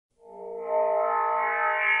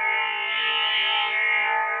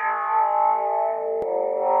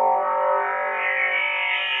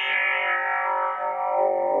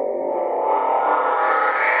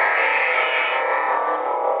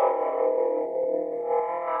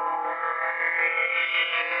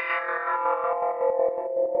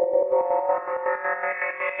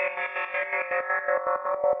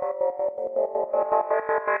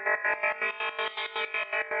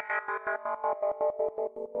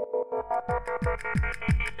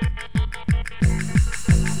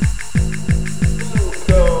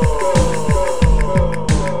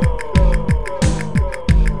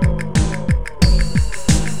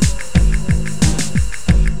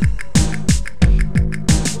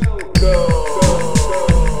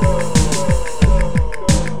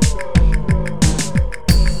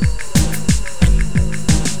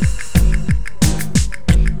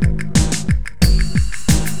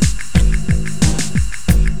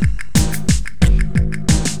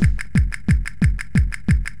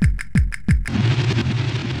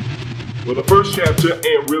Well, the first chapter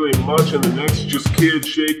ain't really much, and the next just kid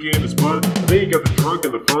shaking his butt. And then you got the drunk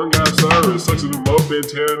and the fun guy, Cyrus, sucking him up and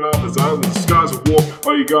tearing off his eyes with the skies of war.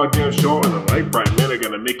 All you goddamn short and the light bright men are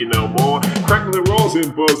gonna make you no more. Crackling rolls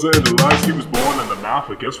and buzzing, the lights he was born, and the mouth,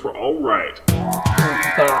 I guess we're alright. Food for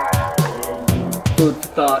thought. Food for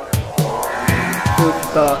thought. Food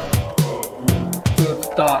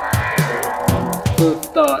for thought. Food for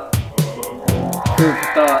thought. Food for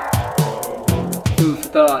thought. Food for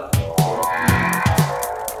thought.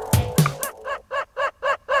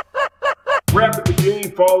 Rap at the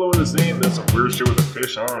beginning, following his name, that's some weird shit with a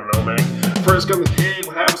fish, I don't know, man. First comes the pig,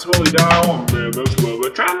 what happens when we die? Oh man, that's love,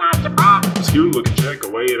 but try not to pop. Skew looking check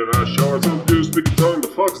away at our shores, some dude speaking tongue, the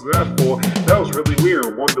fuck's that for? That was really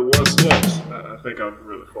weird, wonder what's next. I think I'm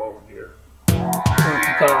really falling here.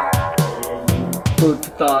 Food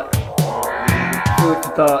for thought. Food for thought. Food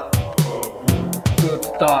for thought. Food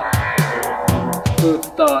for thought. Food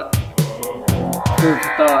for thought. Food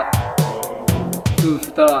for thought. Food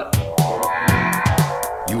for thought.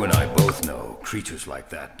 You and I both know creatures like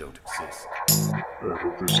that don't exist. I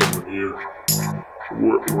hope there's someone here.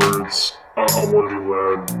 Words. I want to be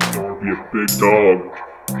loud. I want to be a big dog.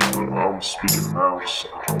 I'm speaking mouse.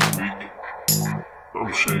 I'm weak.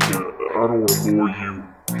 I'm shaking. I don't want to bore you.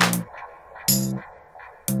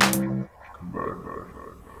 Bye.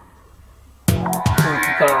 Food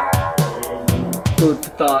for thought. Food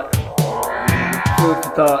for thought. Food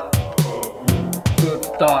for thought.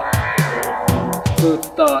 Food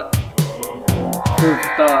for thought. Food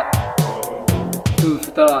for thought. Food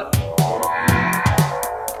for thought.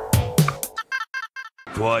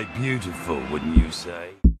 Quite beautiful, wouldn't you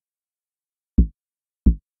say?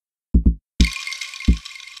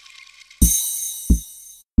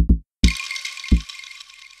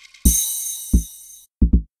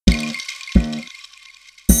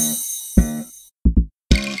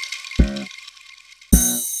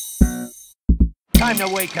 Time to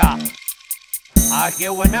wake up.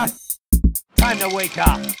 Arguing. Time to wake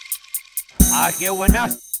up. Arguing.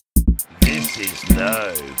 This is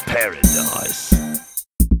no paradise.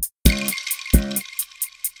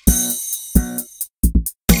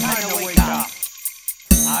 Time to wake up.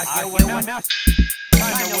 Arguing. Time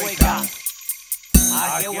to wake up.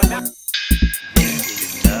 Arguing. This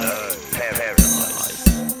is no paradise.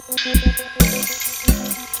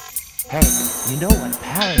 Hey, you know what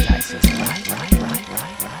paradise is, right?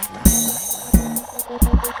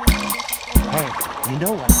 Hey, you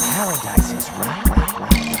know what paradise is, right?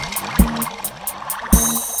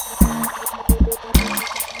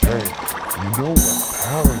 Hey, you know what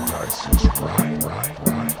paradise is, right?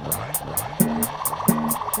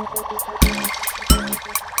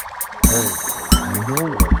 Hey, you know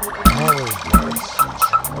what paradise is,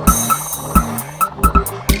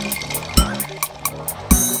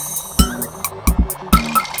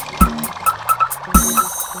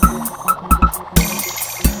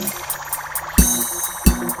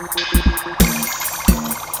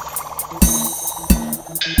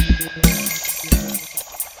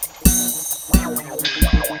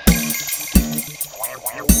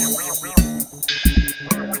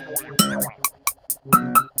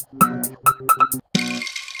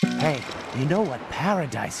 Hey, you know what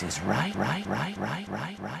paradise is, right?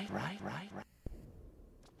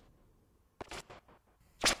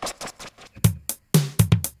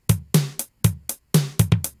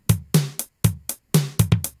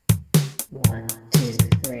 One, two,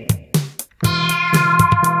 three.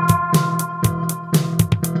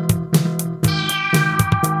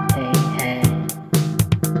 Hey, hey.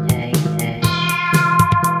 Hey, hey.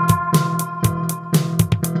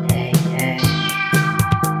 Hey, hey.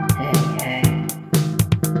 Hey, hey.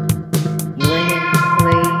 You went and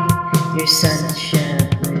played your sunshine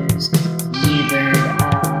blues. You burned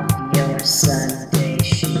off your Sunday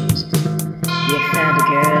shoes. You found a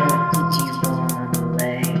girl, did you want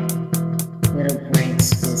away? Little brains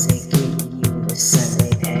busy giving you the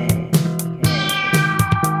Sunday pay.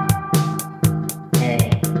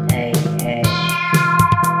 Hey, hey, hey, hey.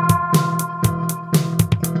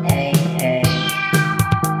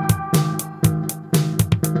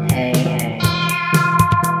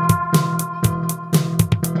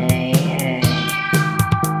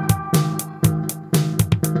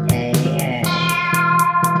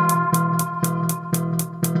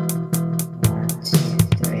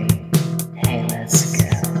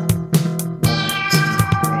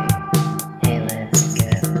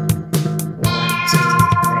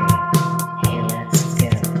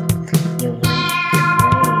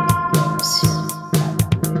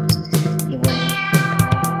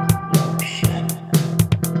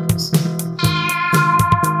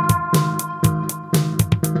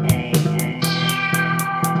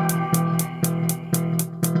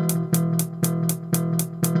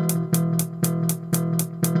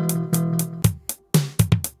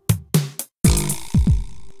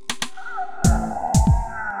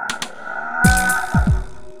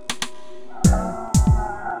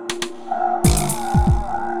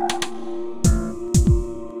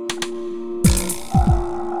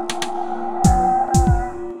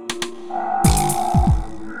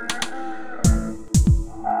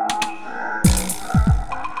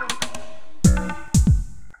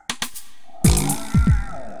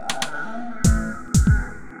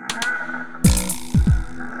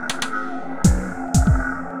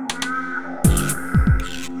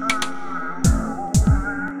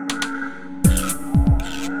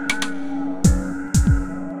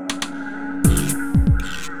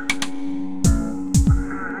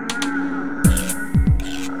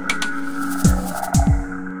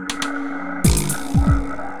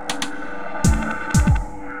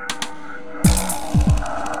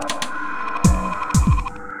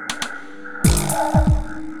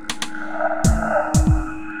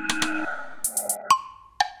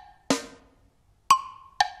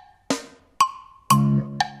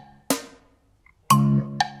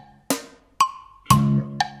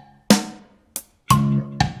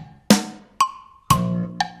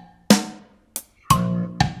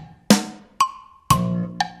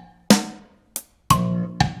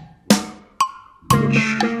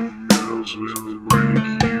 will break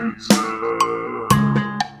you down.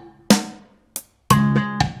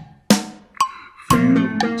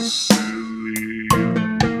 Feeling silly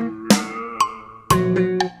around.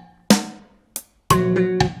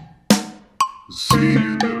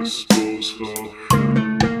 Seeing the stars fall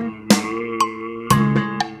from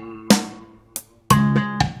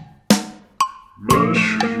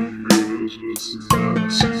mushroom girls with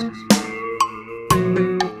nuts and love.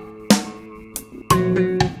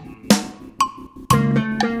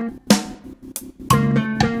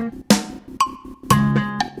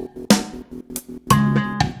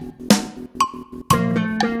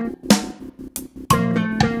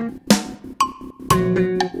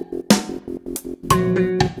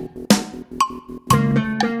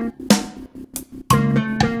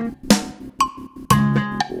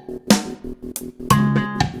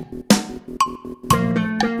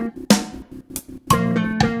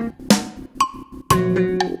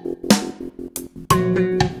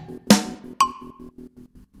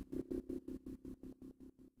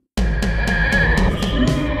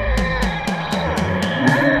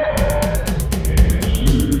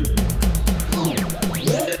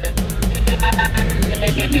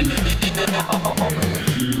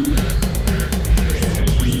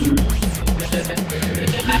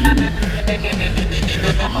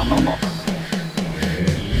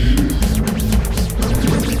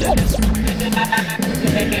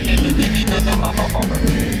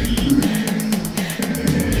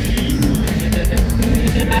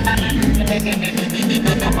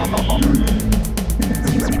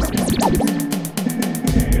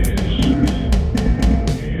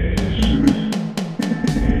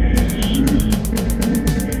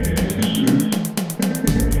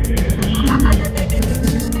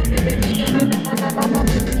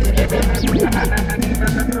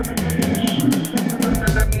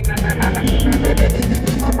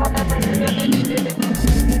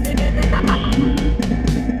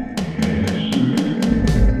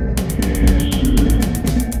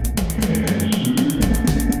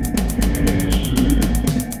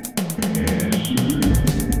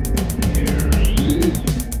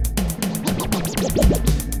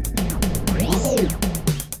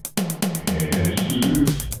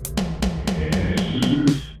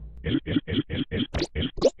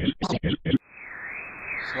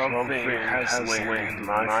 Something has landed in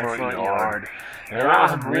my front yard, and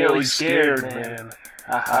I'm really scared, man.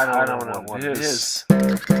 I don't know what it is. I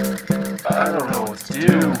don't know what to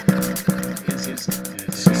do. Is it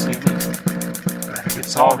sleeping? I think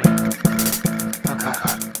it's all me. Oh God.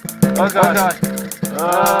 Oh God.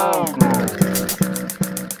 Oh God.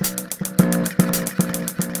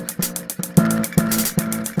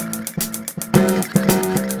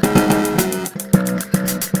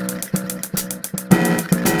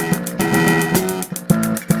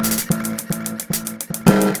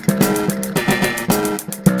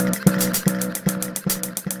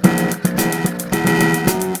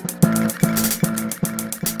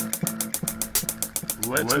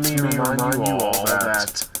 Let me remind you all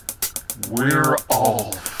that we're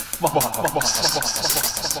all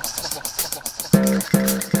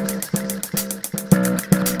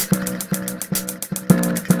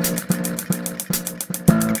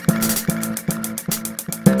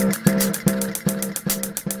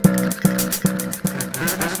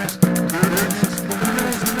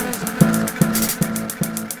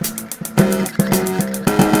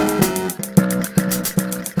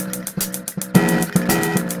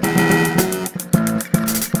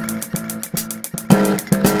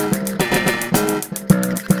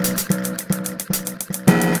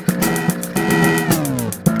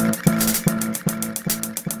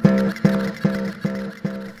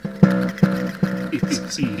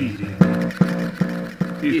It's eating me.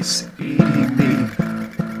 It's eating me.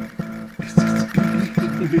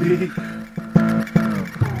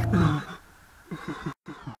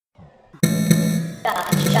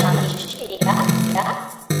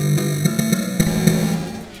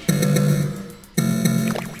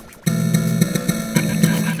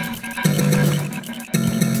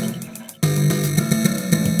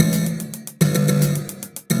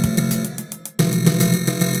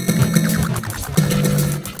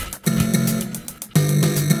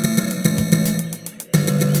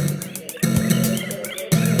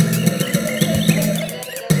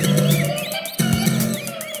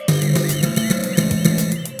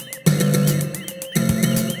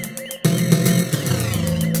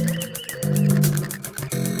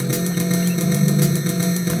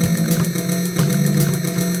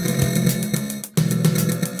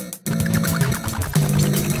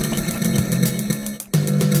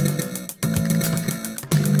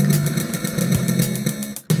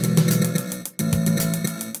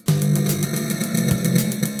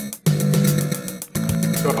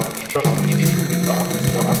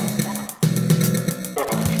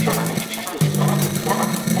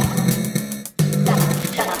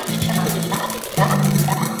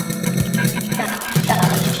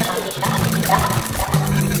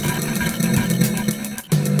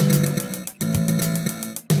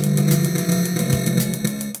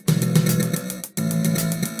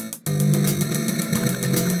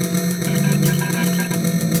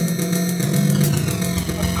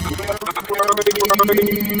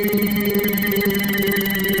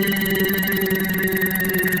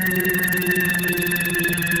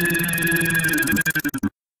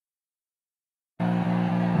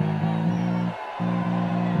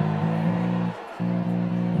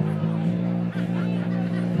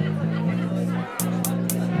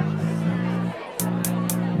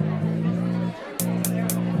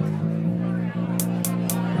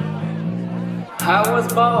 I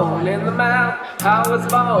was born in the mouth. I was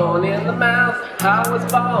born in the mouth. I was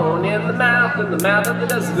born in the mouth of the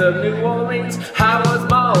desert of New Orleans. I was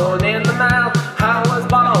born in the mouth. I was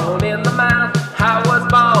born in the mouth. I was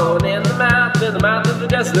born in the mouth of the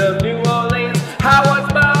desert of New Orleans. I was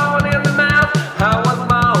born in the mouth. I was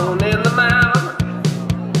born in the mouth.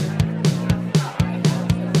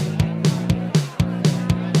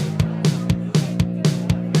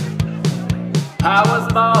 I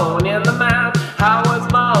was born in the mouth. I was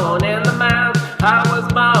born in the mouth. I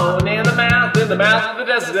was born in the mouth of the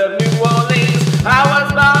desert of New Orleans. I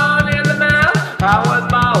was born in the mouth. I was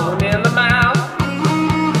born in the mouth.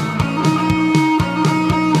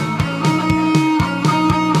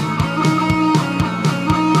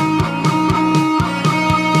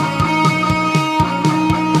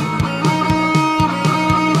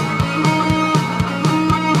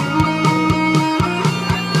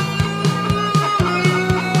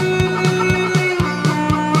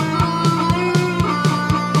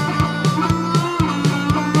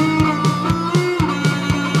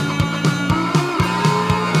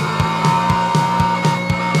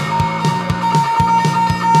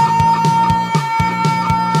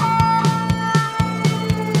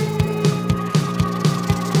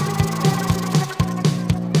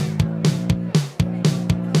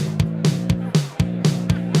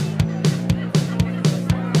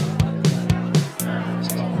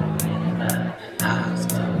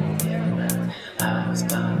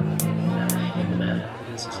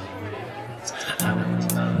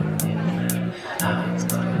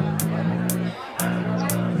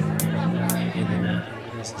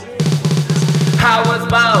 I was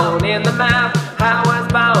born in the mouth. I was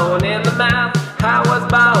born in the mouth. I was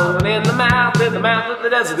born in the mouth of the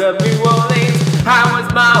desert of New Orleans. I was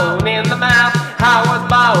born in the mouth. I was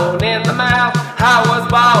born in the mouth. I was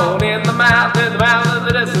born in the mouth of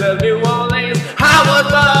the desert of New Orleans. I was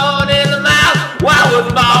born in the mouth. I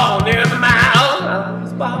was born in the mouth. I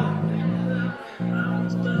was born in the mouth. I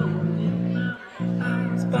was born in the mouth.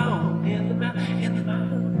 I was born in the mouth. In the mouth.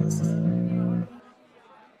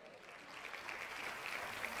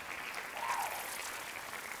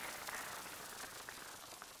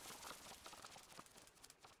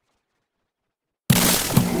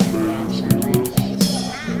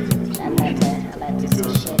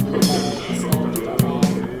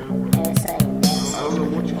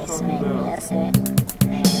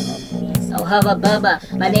 Oh hubba bubba,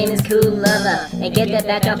 my name is Cool Lover, and get that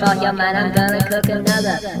batch off your mind, I'm gonna cook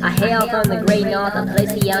another. I hail from the great north, a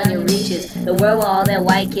place beyond your reaches, the world where all them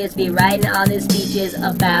white kids be writing all these speeches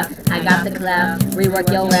about. I got the clout, rework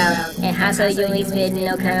your route, and how so you ain't spitting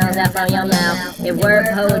no kernels out from your mouth. If word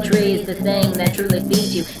poetry is the thing that truly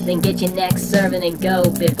feeds you, then get your next serving and go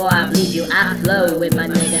before I bleed you. I flow with my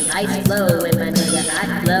nigga, ice flow with my nigga,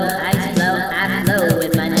 I flow, ice flow, I flow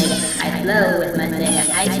with my nigga, I flow with my nigga,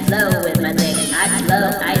 ice flow with my nigga, I flow,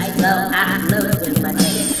 ice flow, I flow with my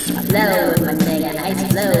nigga, I flow with my nigga, ice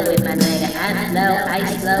flow with my nigga, I flow,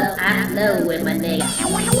 ice flow, I flow with my nigga.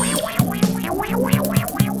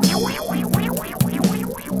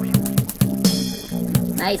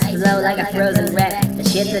 Ice flow like a frozen wreck. The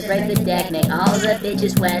shit that break the deck, make all the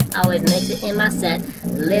bitches wet. Always mix it in my set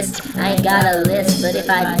list. I ain't got a list, but if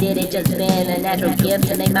I did, it just been a natural gift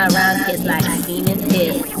to make my rhymes kiss like steaming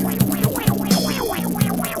piss.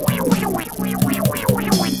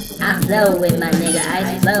 I flow with my nigga,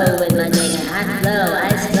 I flow with my nigga, I flow,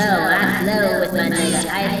 ice flow, I flow with my nigga,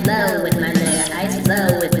 I flow with my nigga, ice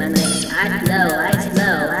flow with my nigga, I flow, ice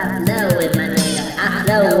flow, I flow with my nigga, I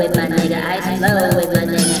flow with my nigga, ice flow with my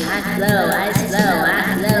nigga, I flow, ice flow, I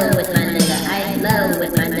flow with my nigga, I flow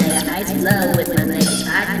with my nigga, ice flow with my nigga,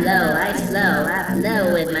 I flow, ice flow, I flow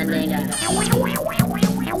with my nigga.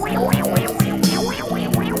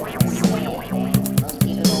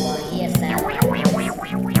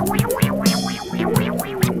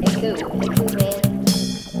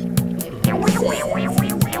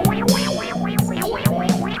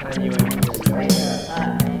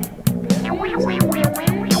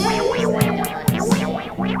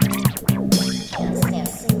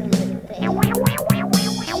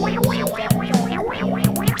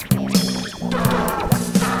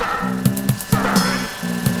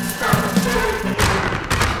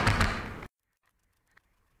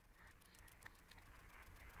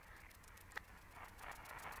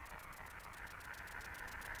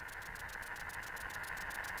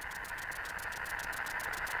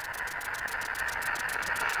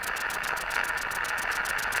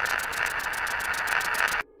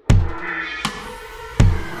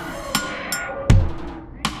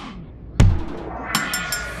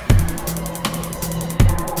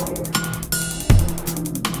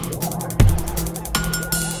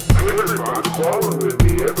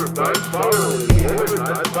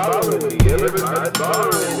 everybody's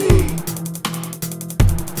following me.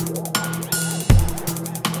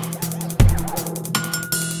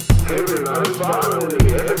 Everybody's following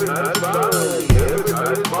me, everybody's following me,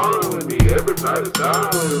 everybody's following me, everybody's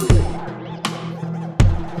following me.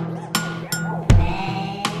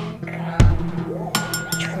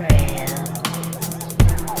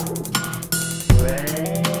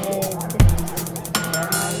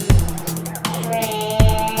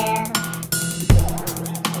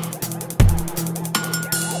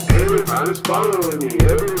 Everybody's following me,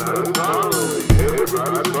 everybody's following me,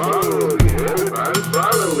 everybody's following me, everybody's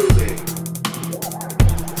following me.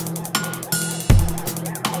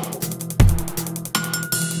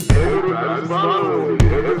 Everybody's following me,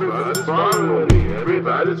 everybody's following me,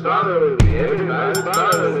 everybody's following me, everybody's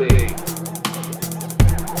following me.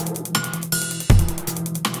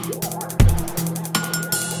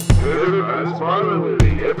 Everybody's following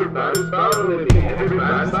me, everybody's following me,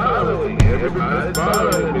 everybody's following me, everybody's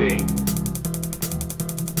following me.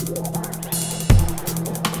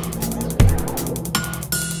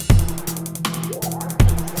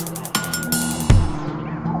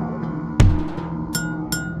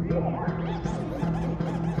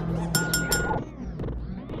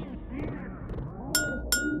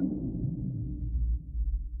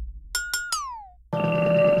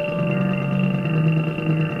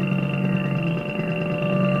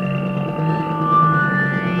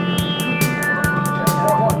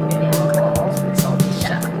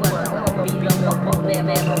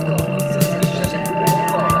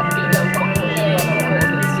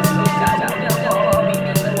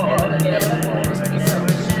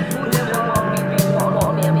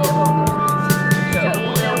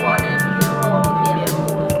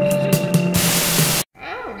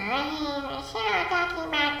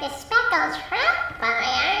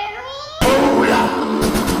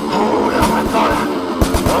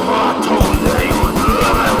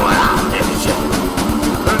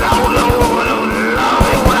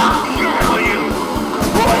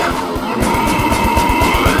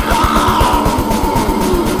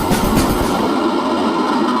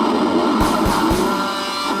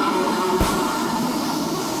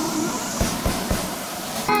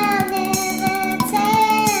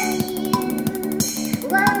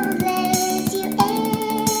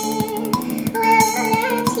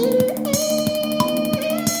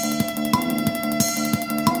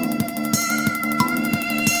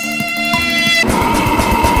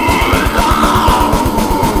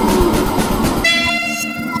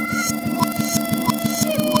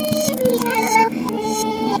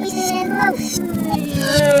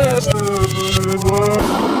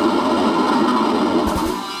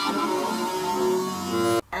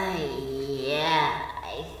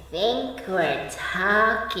 We're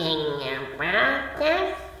talking about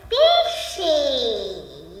the species.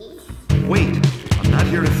 Wait! I'm not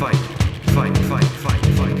here to fight. Fight, fight, fight,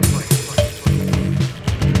 fight, fight, fight, fight.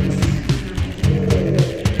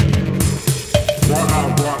 What I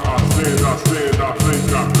said, I think,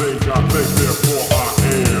 therefore I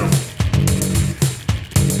am.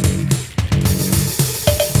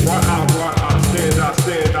 What I said, I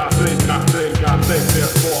think,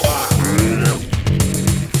 therefore I am.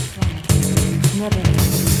 Never.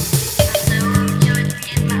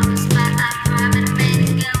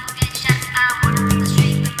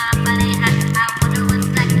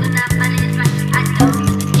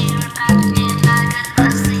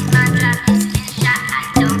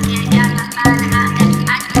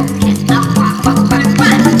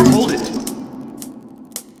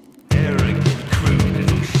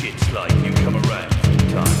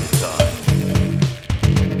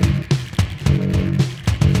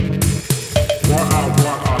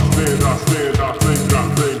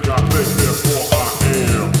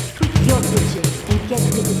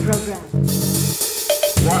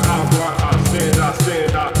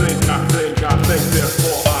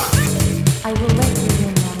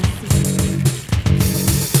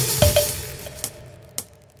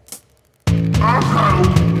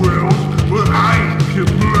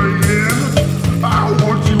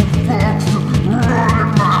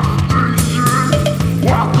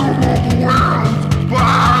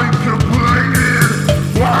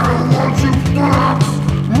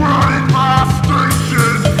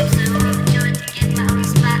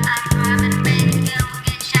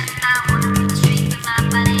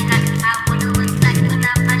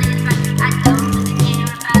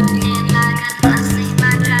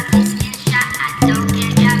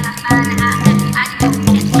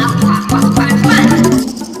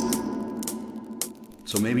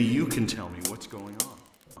 So maybe you can tell me what's going on.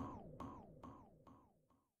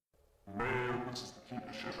 Man, let's just keep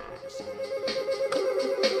the shit out of this.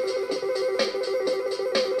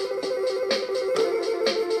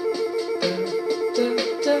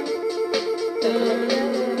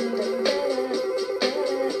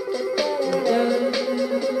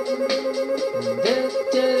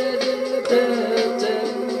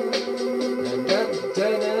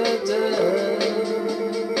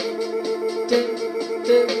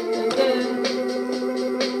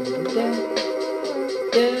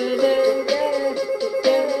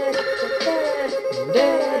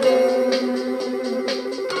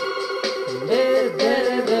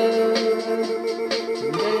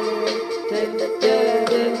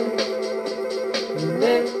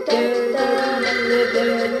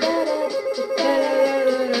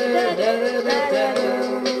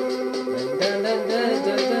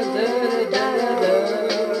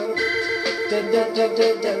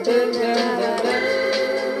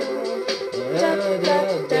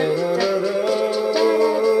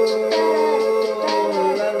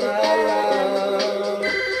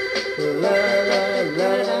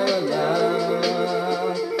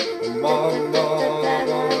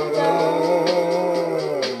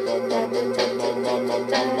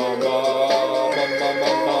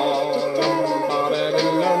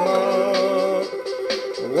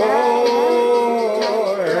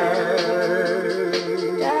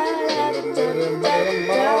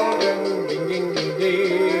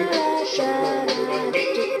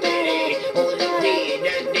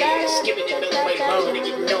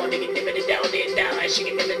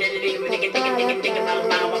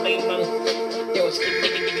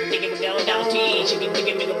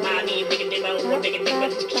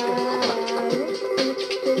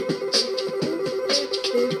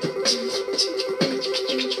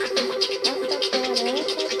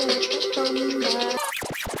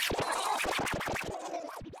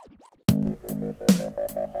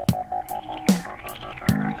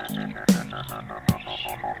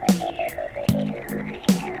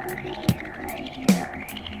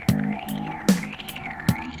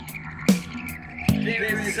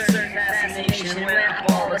 There is certain fascination when I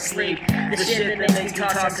fall asleep. The shit that makes me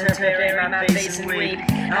toss and turn my face and weep.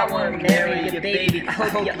 I wanna marry you, baby. I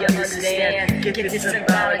hope you understand. Get this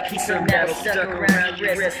symbolic, keep some metal stuck around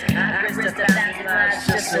your wrist. I risked 1,000 lives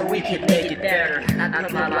just so we could make it better. I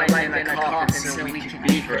put my life in a coffin so we could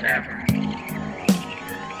be forever.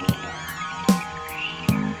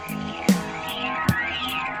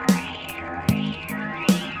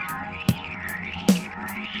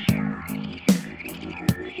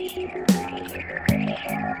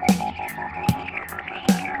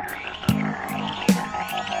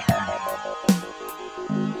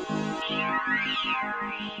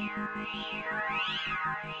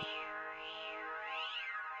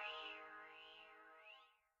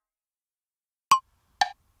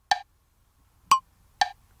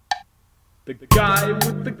 The guy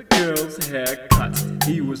with the girl's haircut,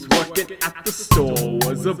 he was working at the store,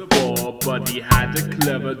 was a bore, but he had a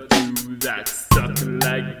clever do that stuck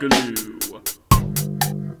like glue.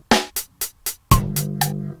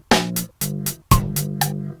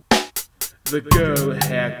 The girl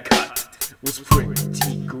haircut was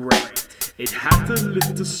pretty great. It had a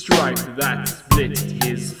little stripe that split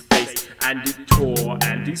his face, and it tore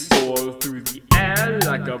and he soared through the air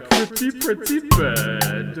like a pretty, pretty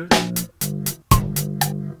bird.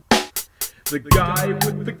 The guy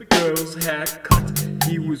with the girl's haircut,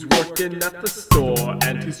 he was working at the store,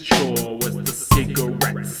 and his chore was the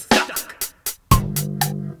cigarette stuck.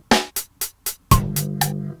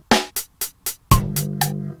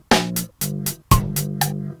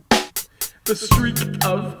 The streak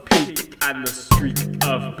of pink and the streak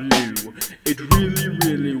of blue, it really,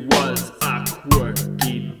 really was a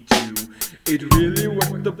quirky do. It really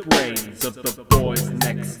worked the brains of the boys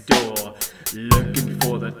next door, looking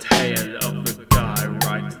for the tail of the guy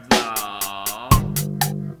right there.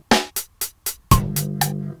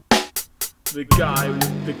 The guy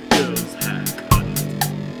with the girl's haircut.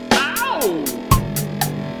 Ow!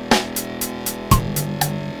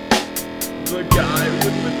 The guy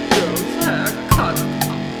with the girl's haircut.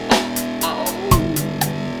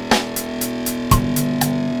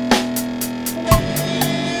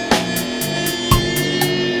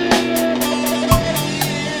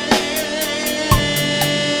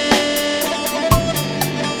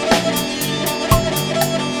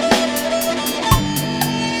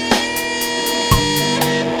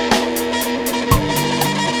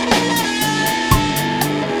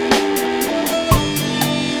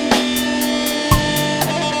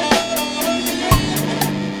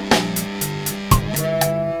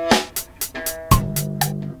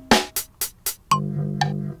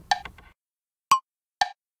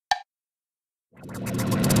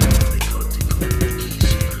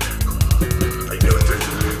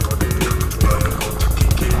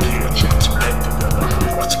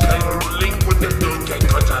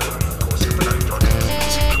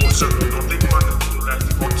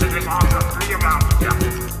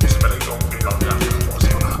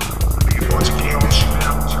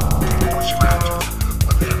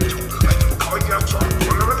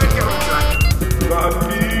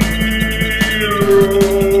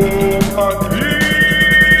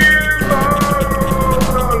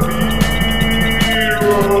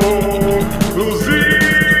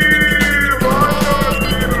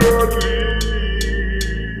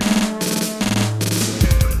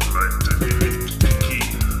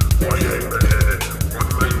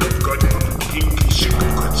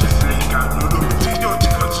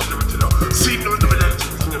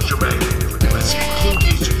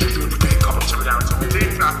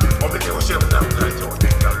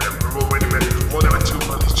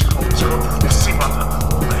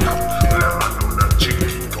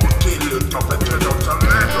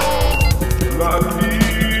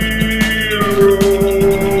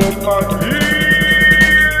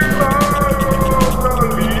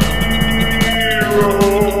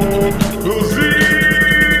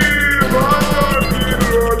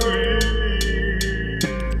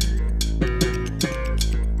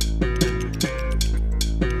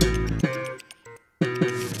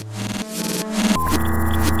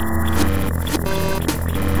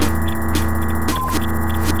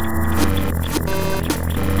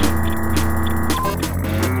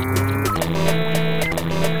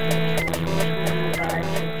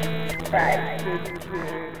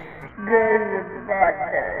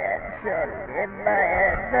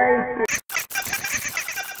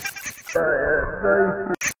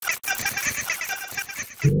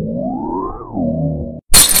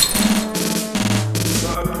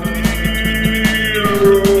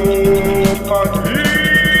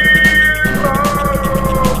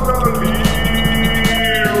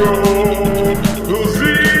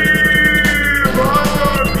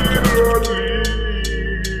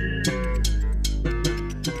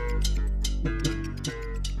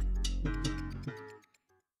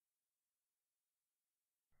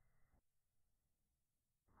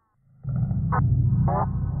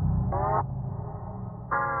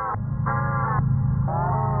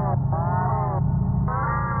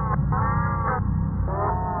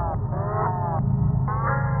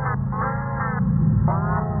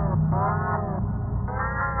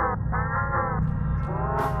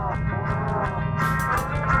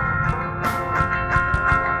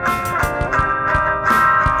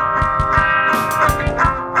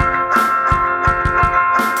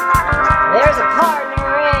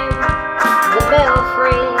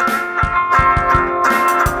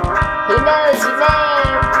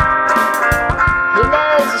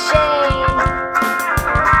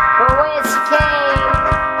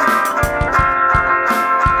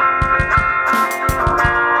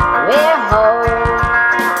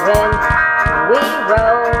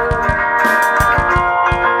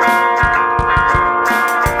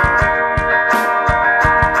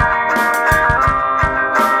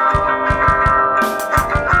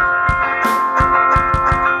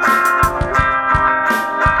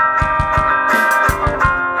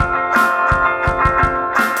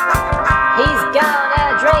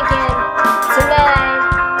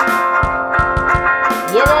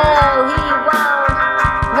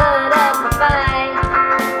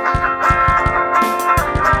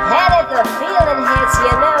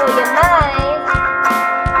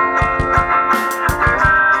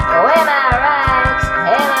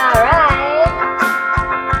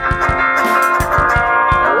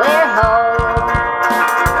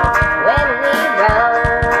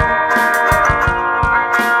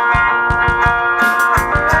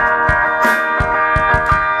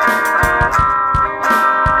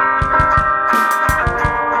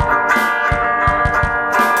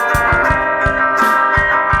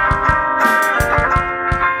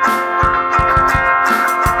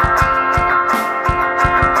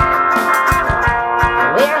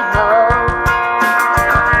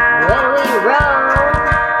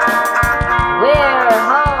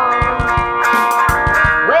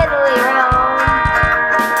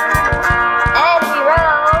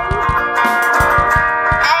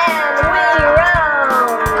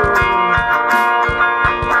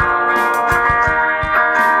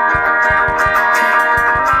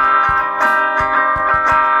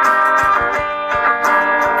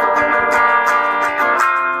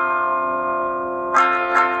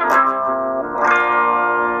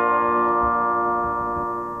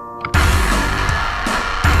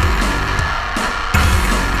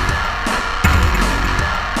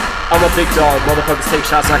 I'm a big dog, motherfuckers take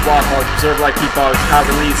shots like warthogs, observe like peapogs, high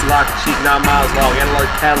release, lock and cheek 9 miles long, analog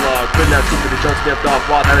catalog, couldn't have stupid, the jokes dipped off,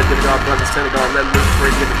 wild had a demigod, run the synagogue, let loose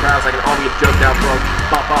free, get the crowds like an army of joke down drunk,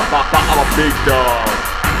 bop, bop, bop, bop, I'm a big dog.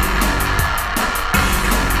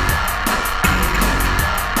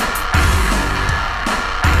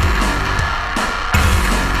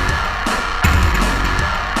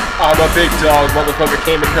 I'm a big dog, motherfucker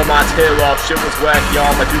came and cut my tail off, shit was whack,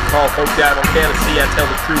 y'all, my dude called coked out on fantasy, I tell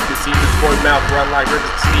the truth, you see this boy mouth run like rivers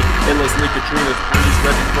to sea, endless leak Katrina's breeze,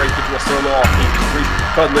 ready to break into a solo off, he freeze,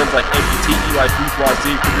 cut limbs like MPTE, like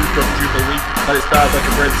bourgeoisie, produced from Jubilee, cut his thighs like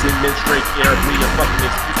a red scene, men straight, air, bleed, a fucking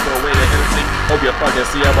excuse for a way to Hennessy, hope you fucking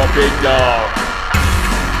see I'm a big dog.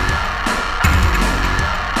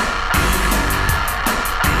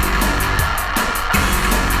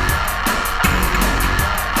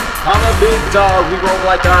 I'm a big dog, we roll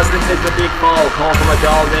like guys that take a big ball. Call from a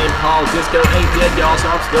dog named Paul. Disco ain't dead, y'all, so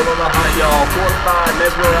I'm still on the hunt, y'all. Fortified,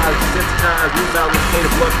 mesmerized, desensitized, lose out with pain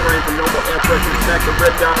of blood drain from normal air pressure. Stack the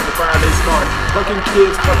red down in the fire they start. Fucking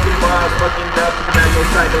kids, fucking wives, fucking down to the bag, no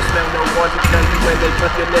sight, no smell, no one to tell you when they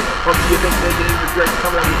trust your neck. Fuck you think they get regret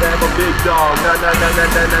coming out your bag. I'm a big dog, nah, nah, nah, nah,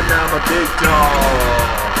 nah, nah, nah, I'm a big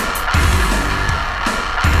dog.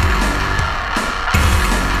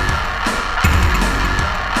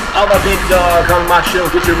 I'm a big dog, on my show,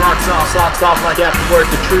 get your rocks off, socks off like afterwards.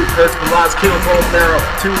 The truth hurts, the lies kill, cold barrel.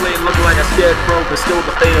 Too late, looking like a scarecrow, but still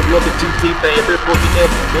the fate of looking too deep. They a bit booky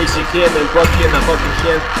in, nation kin, and buck in the fucking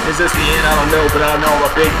chin. Is this the end? I don't know, but I know I'm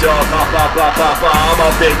a big dog. Blah, blah, blah, blah, blah. I'm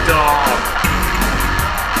a big dog.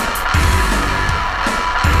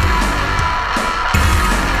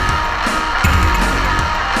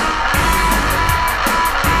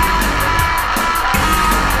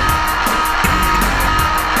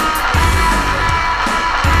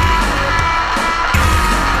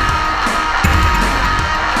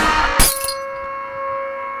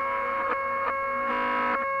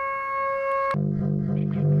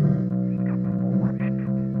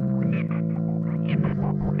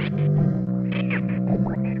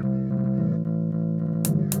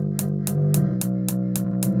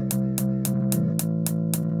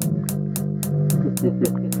 It's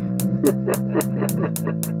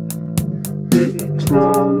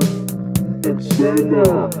strong and stand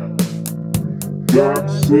up.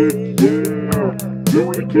 That's it, yeah.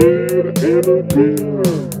 Do it again and again.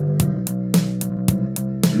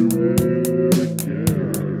 Do it again.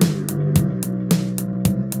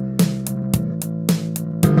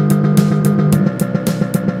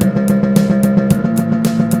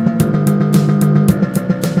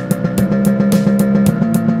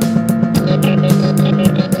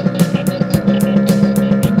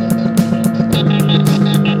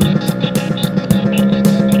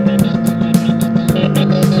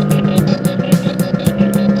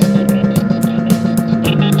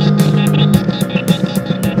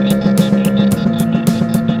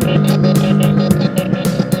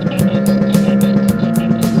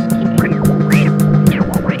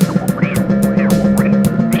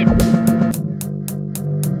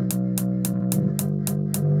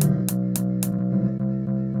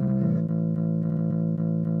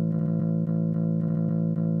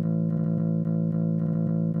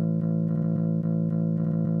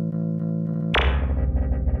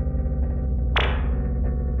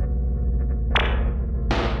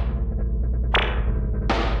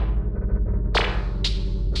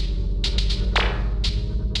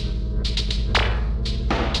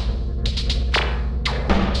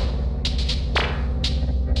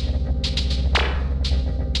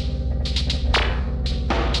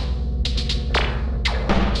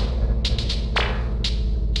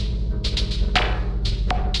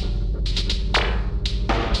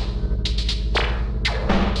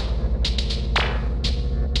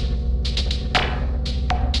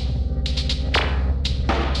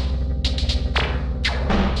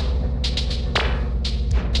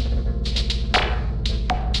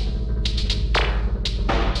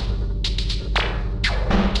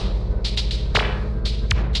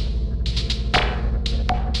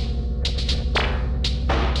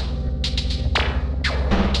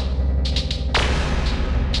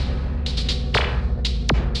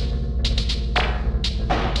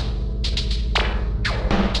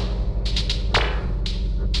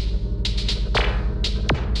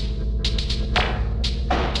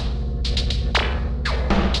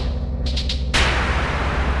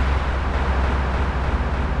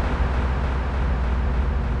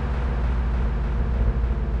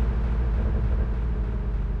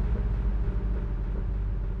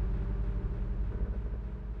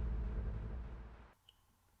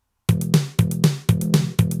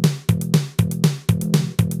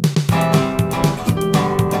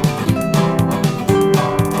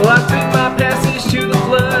 Well, I took my passage to the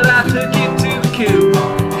flood, I took it to the coup.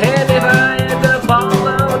 And if I end up all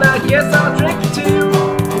alone, I guess I'll drink too.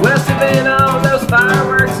 Well, sipping on those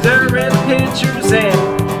fireworks, stirring the pictures, and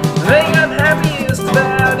the thing I'm happiest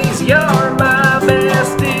about is you're my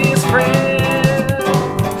bestest friend.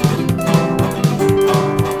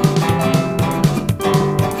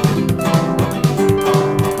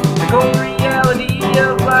 The cold reality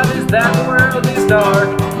of life is that the world is dark,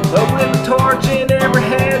 but with a torch in every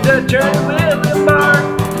hand, a journey will